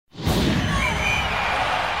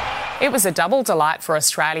It was a double delight for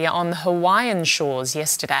Australia on the Hawaiian shores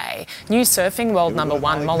yesterday. New surfing world number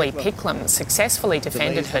one Molly Picklum successfully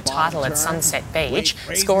defended her title at Sunset Beach,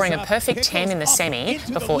 scoring a perfect 10 in the semi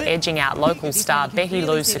before edging out local star Betty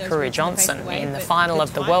Lou Sakura-Johnson in the final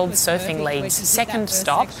of the World Surfing League's second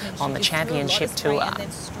stop on the championship tour.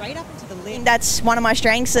 That's one of my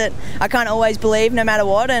strengths, that I can't always believe no matter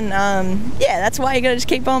what, and that's why you got to just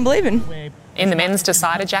keep on believing. In the men's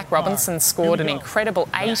decider, Jack Robinson scored an incredible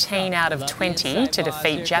 18 out of 20 to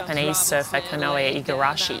defeat Japanese surfer Kanoe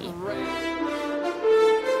Igarashi.